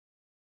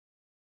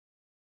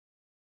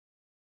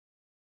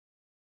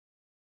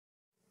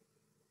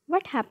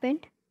What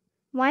happened?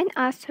 Wine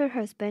asked her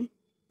husband.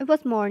 It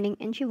was morning,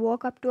 and she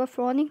woke up to a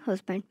frowning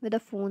husband with a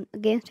phone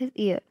against his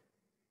ear.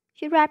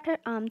 She wrapped her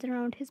arms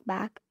around his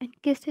back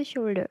and kissed his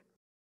shoulder.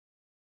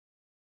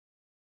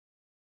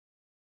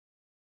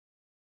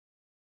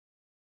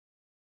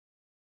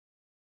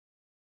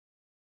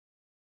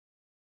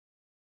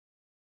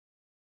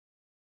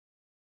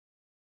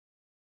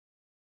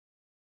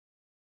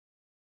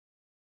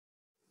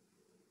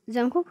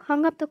 Jungkook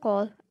hung up the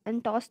call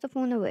and tossed the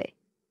phone away.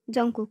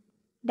 Jungkook,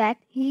 that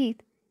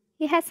Heath,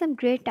 he has some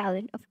great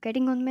talent of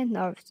getting on my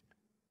nerves.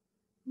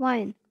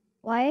 Wine,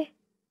 why?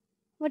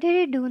 What did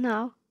he do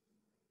now?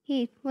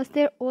 Heath was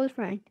their old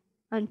friend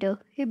until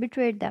he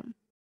betrayed them.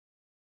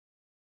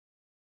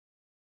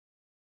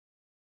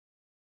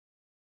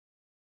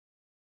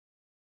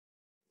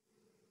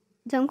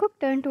 Jungkook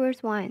turned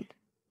towards Wine.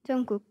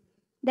 Jungkook,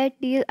 that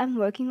deal I'm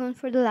working on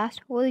for the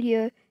last whole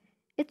year,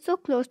 it's so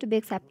close to be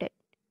accepted.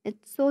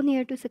 It's so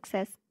near to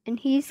success, and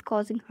he's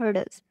causing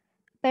hurdles.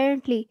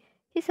 Apparently,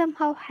 he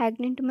somehow hacked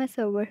into my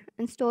server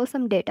and stole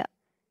some data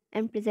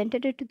and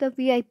presented it to the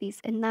VIPs,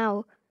 and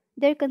now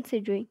they're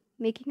considering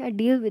making a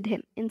deal with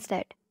him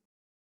instead.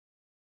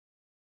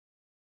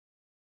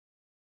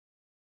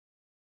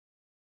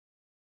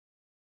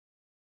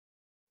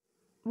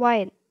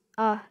 Wine,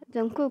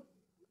 Jungkook,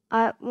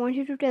 I want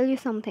you to tell you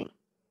something.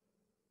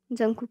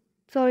 Jungkook,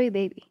 sorry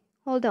baby,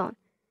 hold on.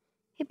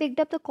 He picked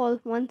up the call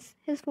once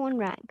his phone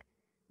rang.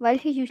 While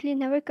he usually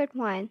never cut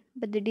wine,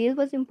 but the deal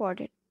was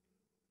important,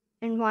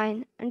 and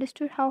Wine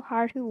understood how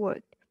hard he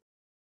worked.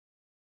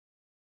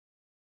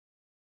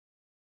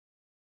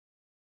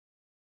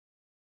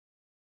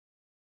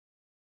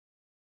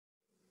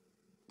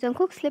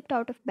 Jungkook slipped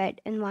out of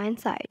bed and Wine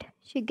sighed.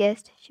 She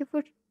guessed she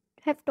would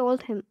have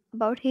told him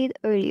about Heath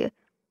earlier.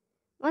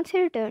 Once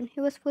he returned,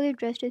 he was fully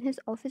dressed in his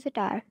office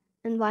attire,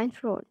 and Wine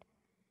frowned.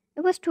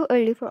 It was too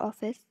early for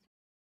office.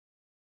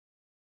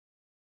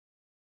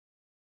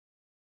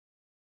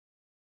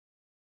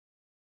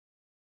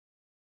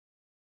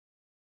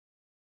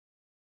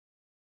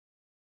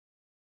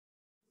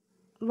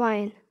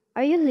 Wine,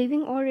 are you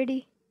leaving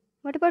already?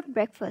 What about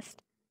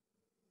breakfast?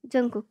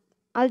 Jungkook,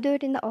 I'll do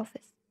it in the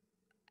office.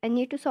 I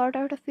need to sort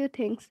out a few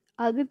things.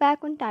 I'll be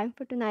back on time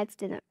for tonight's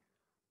dinner.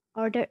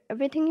 Order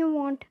everything you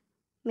want.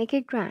 Make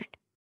it grand.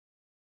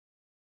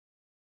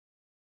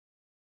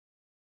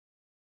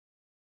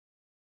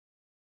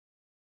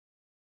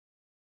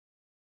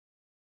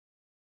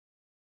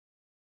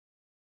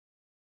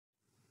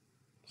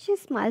 She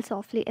smiled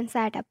softly and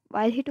sat up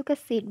while he took a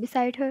seat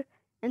beside her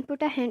and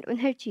put a hand on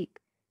her cheek.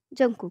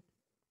 Jungkook,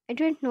 I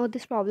didn't know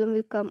this problem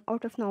will come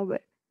out of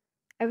nowhere.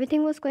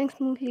 Everything was going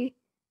smoothly,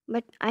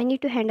 but I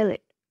need to handle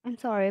it. I'm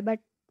sorry, but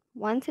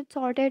once it's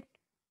sorted,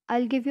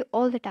 I'll give you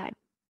all the time.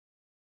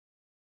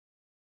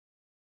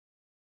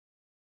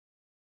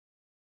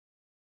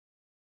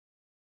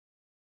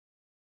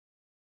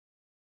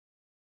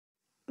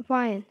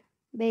 Fine,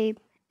 babe,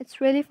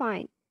 it's really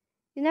fine.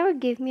 You never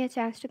gave me a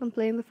chance to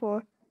complain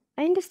before.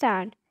 I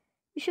understand.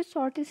 You should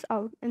sort this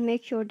out and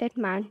make sure that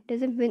man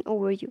doesn't win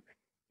over you.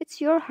 It's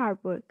your hard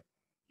work.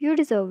 You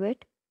deserve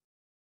it.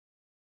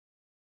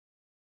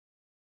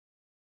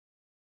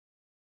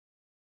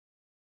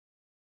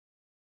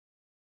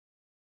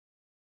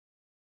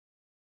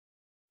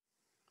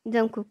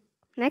 Jungkook,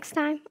 next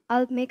time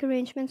I'll make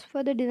arrangements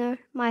for the dinner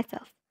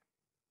myself.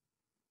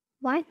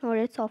 Wine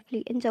nodded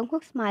softly and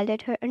Jungkook smiled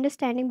at her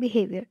understanding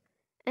behavior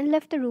and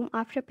left the room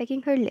after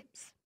pecking her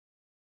lips.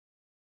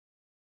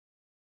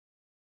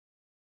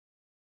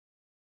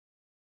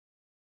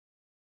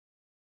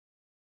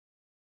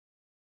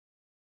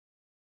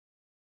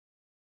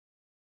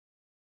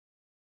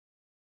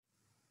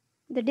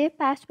 The day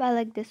passed by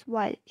like this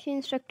while she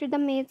instructed the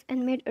maids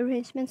and made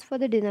arrangements for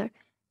the dinner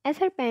as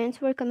her parents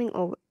were coming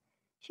over.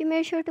 She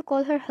made sure to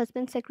call her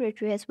husband's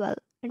secretary as well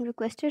and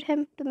requested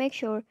him to make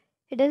sure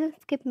he doesn't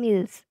skip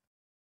meals.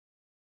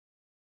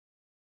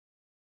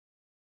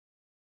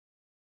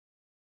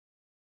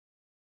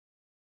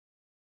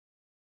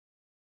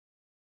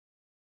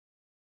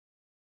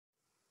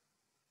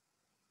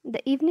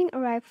 The evening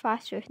arrived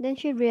faster than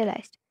she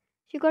realized.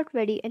 She got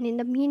ready, and in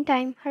the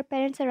meantime, her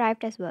parents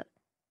arrived as well.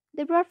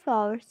 They brought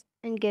flowers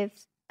and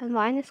gifts, and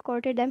Wine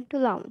escorted them to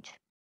lounge.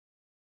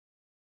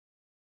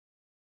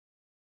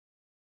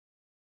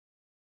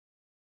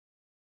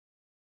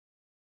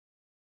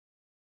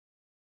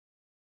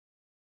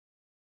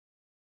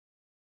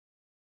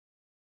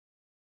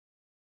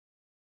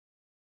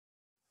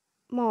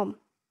 Mom,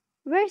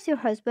 where's your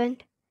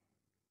husband?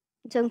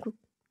 Jungkook,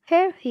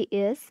 here he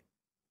is.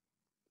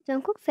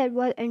 Jungkook said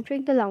while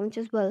entering the lounge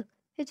as well.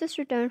 He just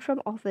returned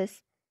from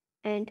office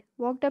and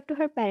walked up to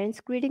her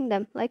parents, greeting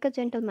them like a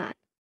gentleman.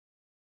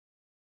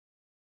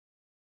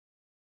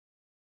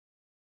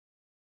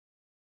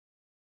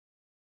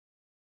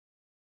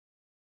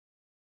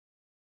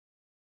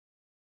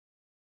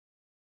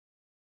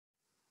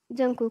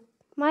 Jungkook,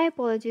 my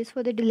apologies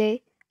for the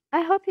delay.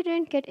 I hope you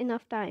didn't get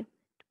enough time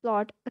to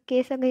plot a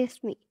case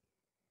against me.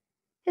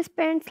 His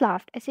parents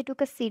laughed as he took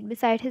a seat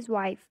beside his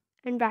wife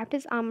and wrapped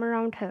his arm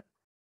around her.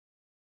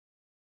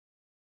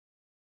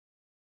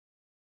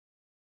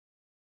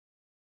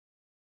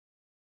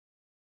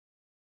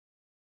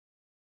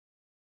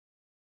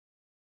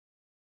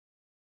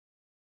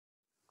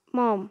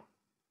 Mom,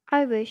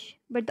 I wish,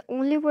 but the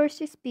only words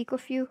they speak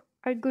of you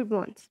are good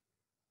ones.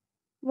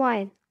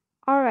 Wine.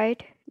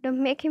 Alright,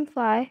 don't make him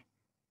fly.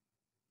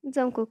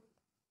 Jungkook,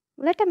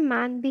 let a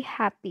man be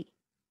happy.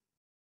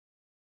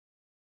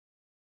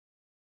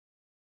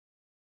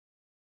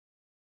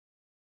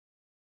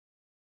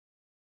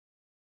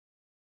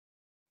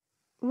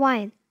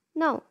 Wine.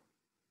 No,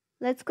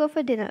 let's go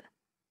for dinner.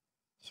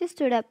 She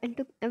stood up and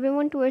took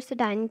everyone towards the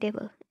dining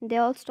table, and they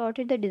all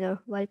started the dinner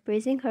while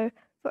praising her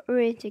for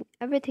arranging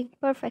everything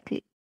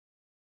perfectly.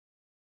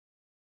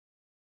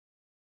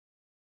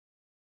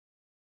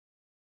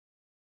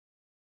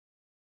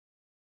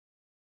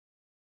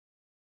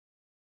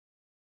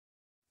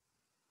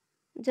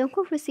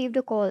 Jungkook received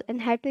a call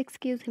and had to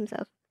excuse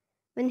himself.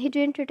 When he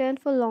didn't return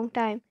for a long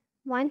time,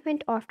 Wine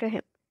went after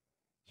him.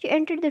 She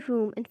entered the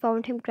room and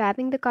found him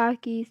grabbing the car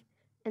keys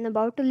and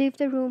about to leave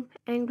the room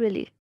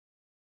angrily.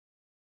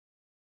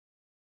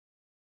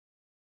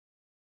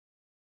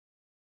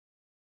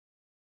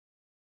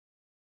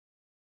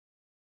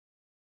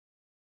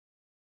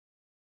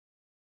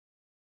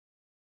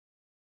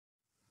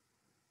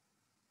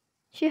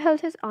 She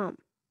held his arm.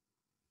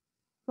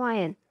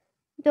 Wine,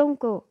 don't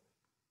go.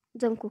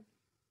 Jungkook,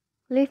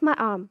 leave my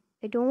arm.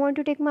 I don't want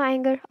to take my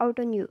anger out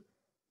on you.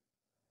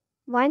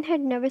 Wine had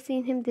never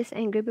seen him this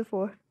angry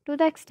before, to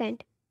the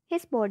extent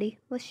his body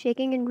was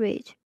shaking in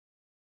rage.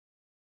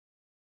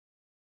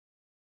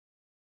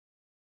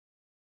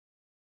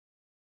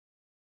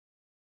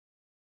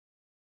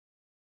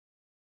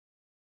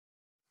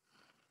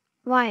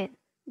 Wine,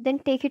 then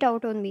take it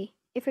out on me,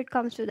 if it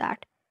comes to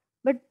that.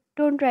 But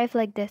don't drive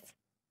like this.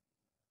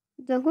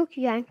 Jungkook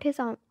yanked his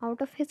arm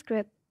out of his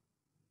grip.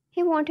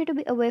 He wanted to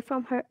be away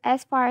from her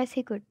as far as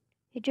he could.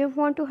 He didn't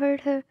want to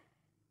hurt her,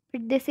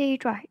 but they say he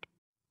tried.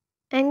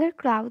 Anger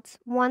clouds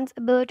one's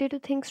ability to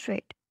think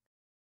straight.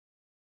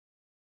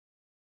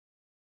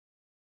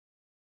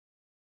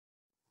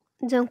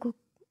 Jungkook,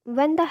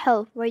 when the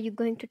hell were you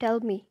going to tell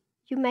me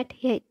you met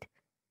hate?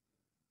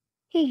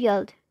 He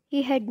yelled.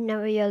 He had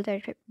never yelled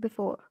at it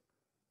before.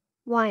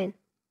 Wine.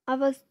 I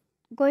was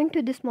going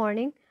to this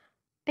morning.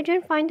 I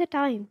didn't find the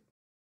time.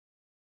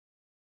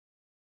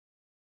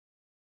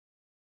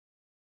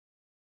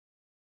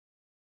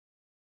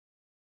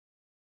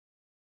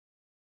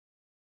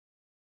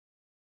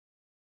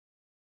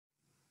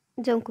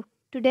 Jungkook.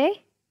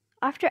 Today?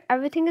 After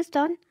everything is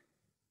done?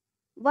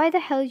 Why the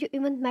hell you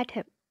even met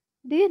him?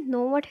 Do you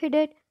know what he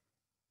did?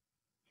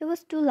 He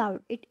was too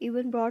loud. It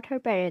even brought her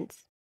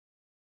parents.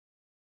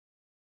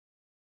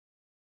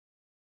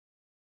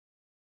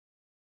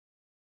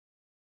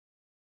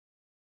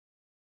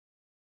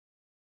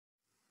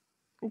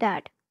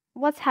 Dad,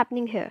 what's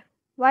happening here?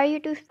 Why are you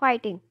two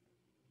fighting?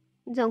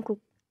 Jungkook.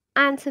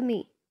 Answer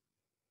me.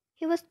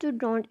 He was too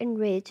drowned in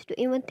rage to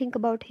even think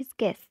about his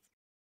guests.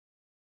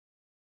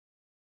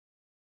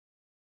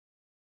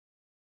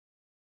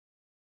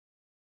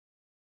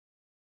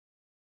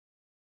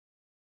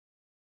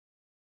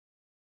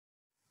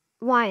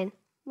 Wine.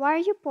 Why are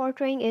you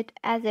portraying it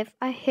as if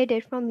I hid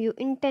it from you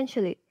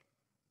intentionally?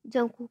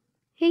 Jungkook.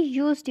 He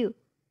used you.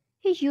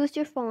 He used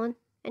your phone,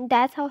 and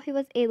that's how he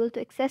was able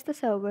to access the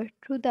server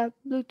through the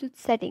Bluetooth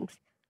settings.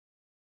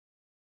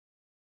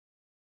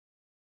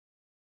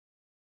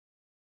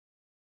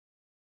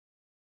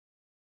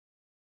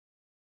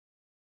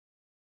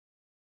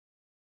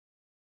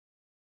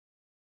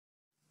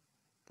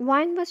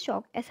 Wine was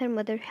shocked as her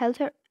mother held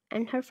her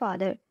and her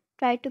father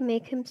tried to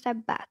make him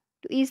step back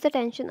to ease the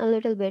tension a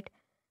little bit,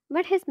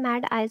 but his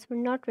mad eyes were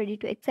not ready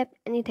to accept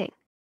anything.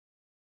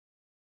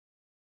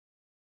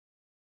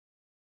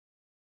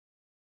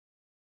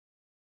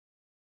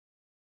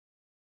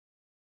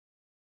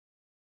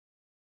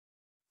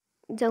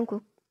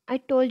 Jungkook, I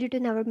told you to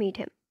never meet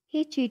him.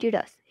 He cheated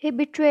us. He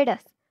betrayed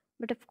us.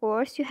 But of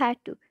course you had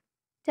to.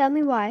 Tell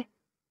me why.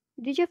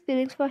 Did your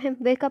feelings for him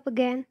wake up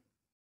again?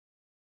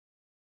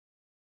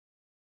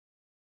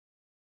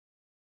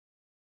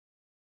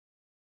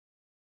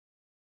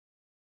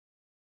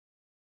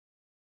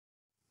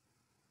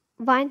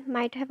 Vine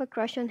might have a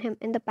crush on him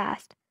in the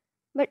past,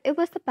 but it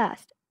was the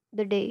past.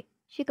 The day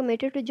she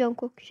committed to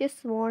Jungkook, she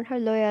sworn her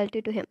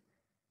loyalty to him.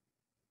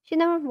 She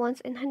never once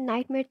in her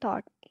nightmare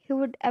thought he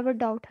would ever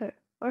doubt her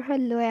or her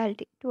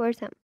loyalty towards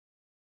him.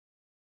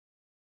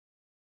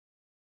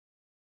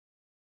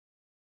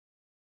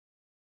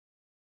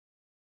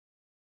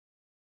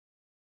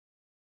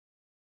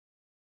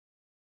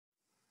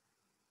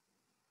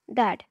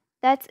 Dad,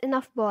 that's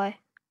enough, boy.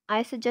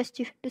 I suggest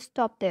you to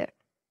stop there.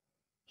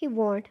 He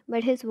warned,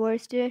 but his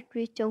words didn't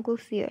reach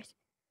Jungkook's ears.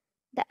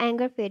 The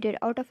anger faded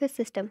out of his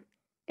system.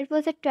 It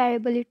was a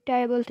terribly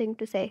terrible thing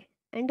to say,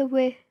 and the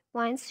way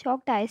Vine's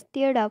shocked eyes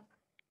teared up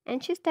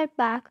and she stepped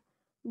back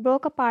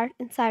broke apart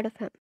inside of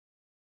him.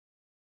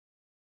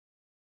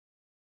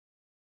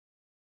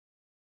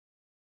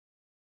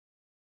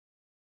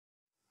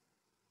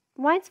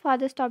 Vine's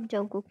father stopped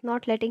Jungkook,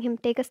 not letting him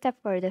take a step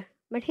further,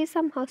 but he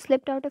somehow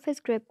slipped out of his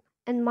grip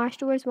and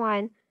marched towards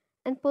Vine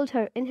and pulled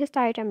her in his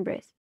tight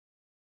embrace.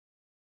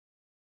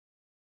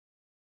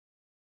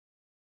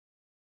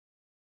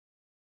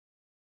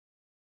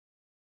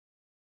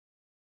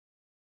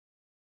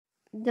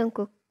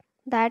 Jungkook,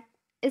 that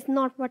is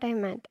not what I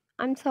meant.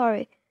 I'm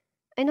sorry.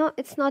 I know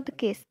it's not the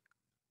case.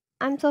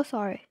 I'm so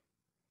sorry.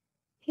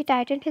 He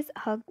tightened his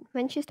hug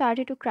when she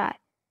started to cry.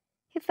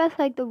 He felt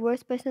like the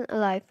worst person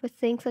alive for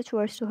saying such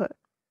words to her.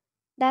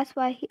 That's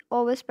why he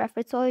always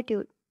preferred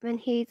solitude when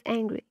he is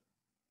angry.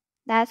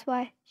 That's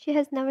why she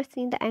has never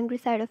seen the angry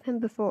side of him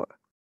before.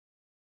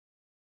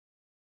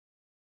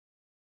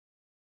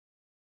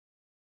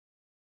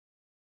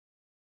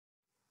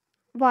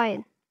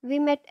 Wine. We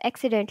met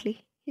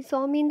accidentally. He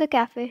saw me in the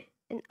cafe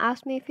and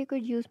asked me if he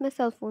could use my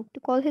cell phone to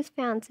call his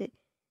fiancée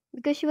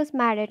because she was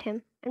mad at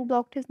him and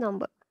blocked his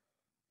number.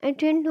 I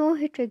didn't know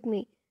he tricked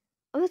me.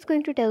 I was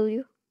going to tell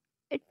you.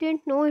 I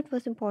didn't know it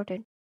was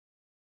important.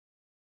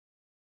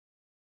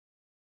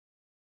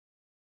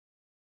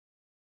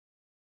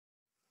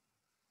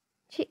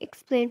 She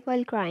explained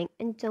while crying,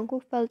 and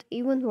Jungkook felt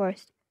even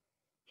worse.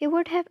 He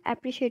would have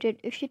appreciated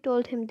if she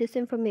told him this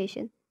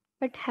information,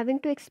 but having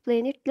to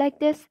explain it like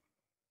this,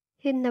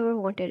 he never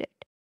wanted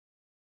it.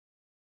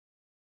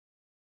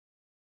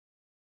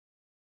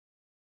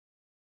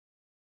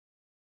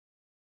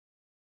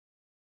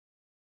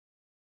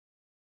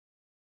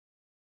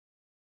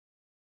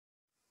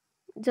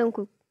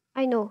 Jungkook,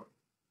 I know.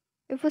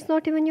 It was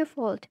not even your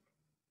fault.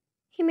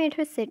 He made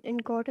her sit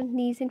and got on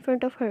knees in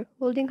front of her,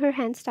 holding her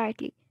hands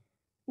tightly.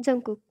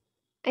 Jungkook,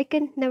 I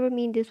can never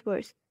mean this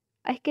worse.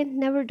 I can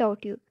never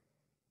doubt you.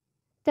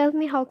 Tell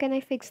me how can I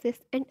fix this,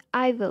 and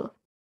I will.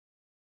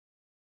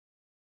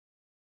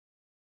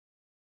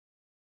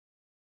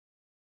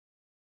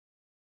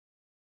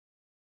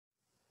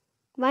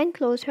 Vine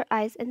closed her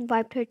eyes and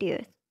wiped her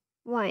tears.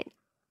 Vine,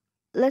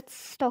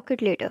 let's talk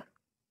it later.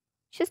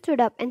 She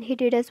stood up and he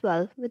did as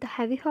well, with a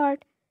heavy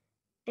heart,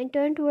 and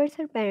turned towards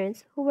her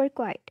parents, who were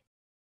quiet.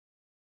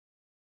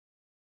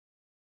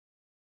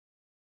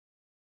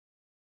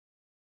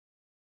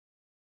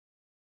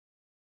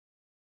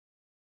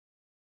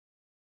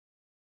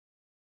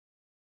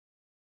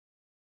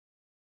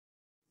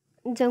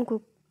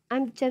 Jungkook,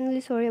 I'm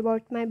genuinely sorry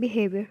about my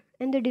behavior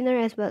and the dinner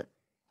as well.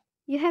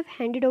 You have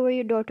handed over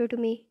your daughter to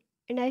me,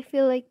 and I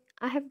feel like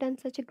I have done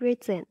such a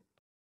great sin.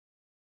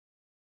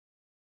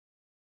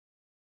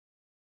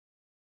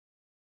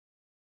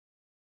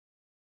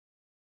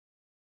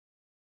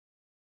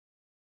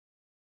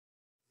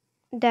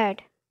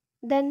 Dad,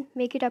 then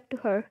make it up to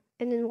her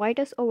and invite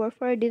us over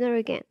for a dinner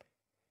again.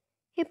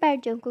 He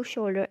patted Jungkook's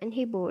shoulder and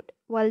he bowed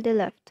while they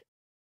left.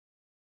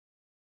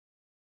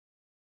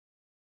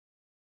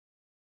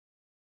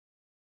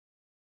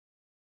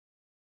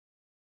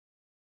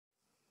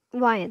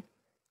 Ryan,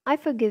 I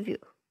forgive you,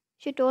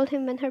 she told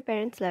him when her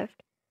parents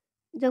left.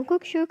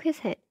 Jungkook shook his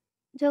head.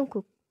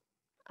 Jungkook,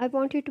 I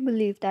want you to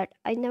believe that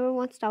I never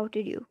once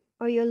doubted you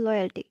or your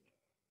loyalty.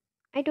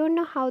 I don't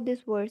know how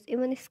these words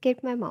even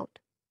escaped my mouth.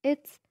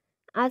 It's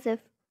as if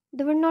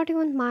they were not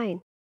even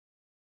mine.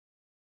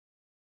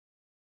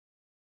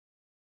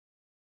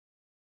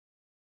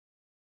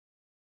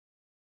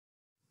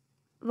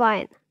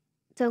 Ryan,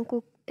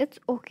 Jungkook, it's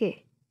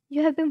okay.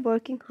 You have been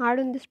working hard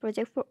on this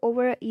project for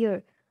over a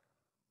year,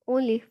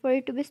 only for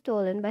it to be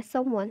stolen by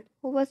someone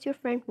who was your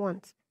friend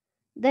once.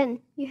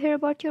 Then you hear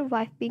about your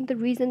wife being the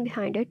reason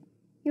behind it.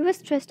 You were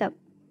stressed up,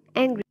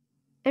 angry,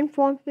 and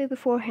warned me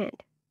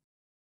beforehand.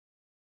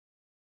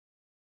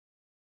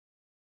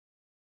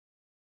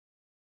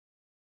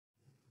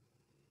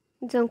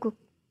 Jungkook,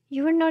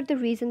 you were not the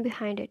reason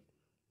behind it.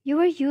 You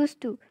were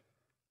used to.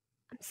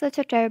 I'm such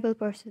a terrible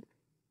person.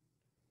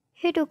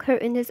 He took her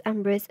in his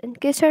embrace and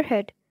kissed her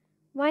head.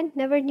 Wine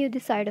never knew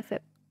this side of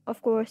him.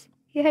 Of course,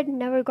 he had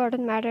never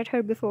gotten mad at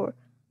her before,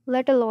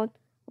 let alone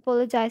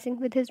apologizing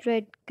with his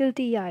red,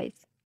 guilty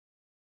eyes.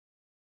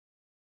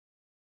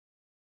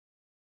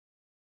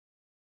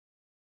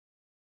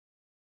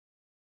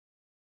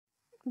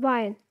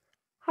 Wine,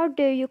 how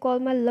dare you call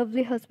my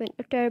lovely husband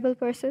a terrible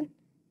person?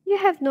 You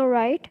have no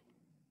right.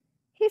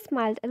 He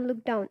smiled and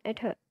looked down at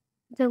her.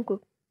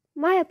 Jungkook,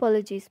 my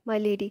apologies, my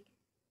lady.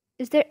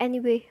 Is there any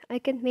way I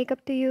can make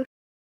up to you?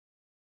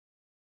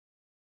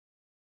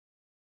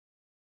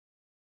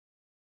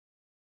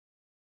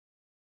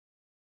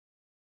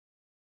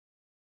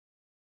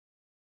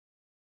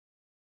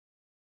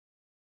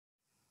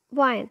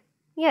 Wine,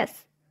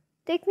 yes.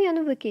 Take me on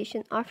a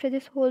vacation after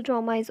this whole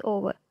drama is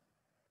over.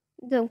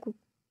 Jungkook,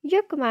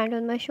 your command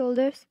on my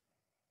shoulders.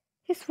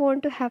 He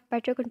sworn to have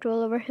better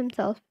control over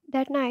himself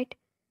that night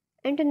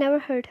and to never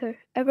hurt her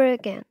ever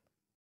again.